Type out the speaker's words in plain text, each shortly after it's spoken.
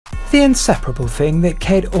The inseparable thing that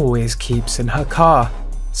Kate always keeps in her car.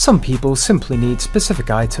 Some people simply need specific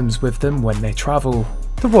items with them when they travel.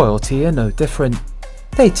 The royalty are no different.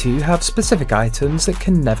 They too have specific items that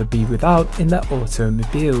can never be without in their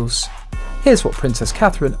automobiles. Here's what Princess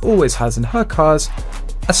Catherine always has in her cars: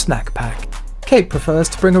 a snack pack. Kate prefers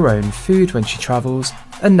to bring her own food when she travels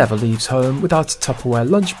and never leaves home without a Tupperware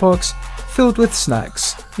lunchbox filled with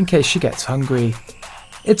snacks in case she gets hungry.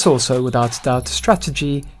 It's also without a doubt a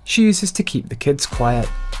strategy she uses to keep the kids quiet.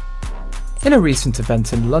 In a recent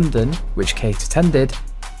event in London, which Kate attended,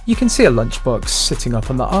 you can see a lunchbox sitting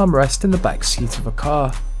up on the armrest in the back seat of a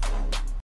car.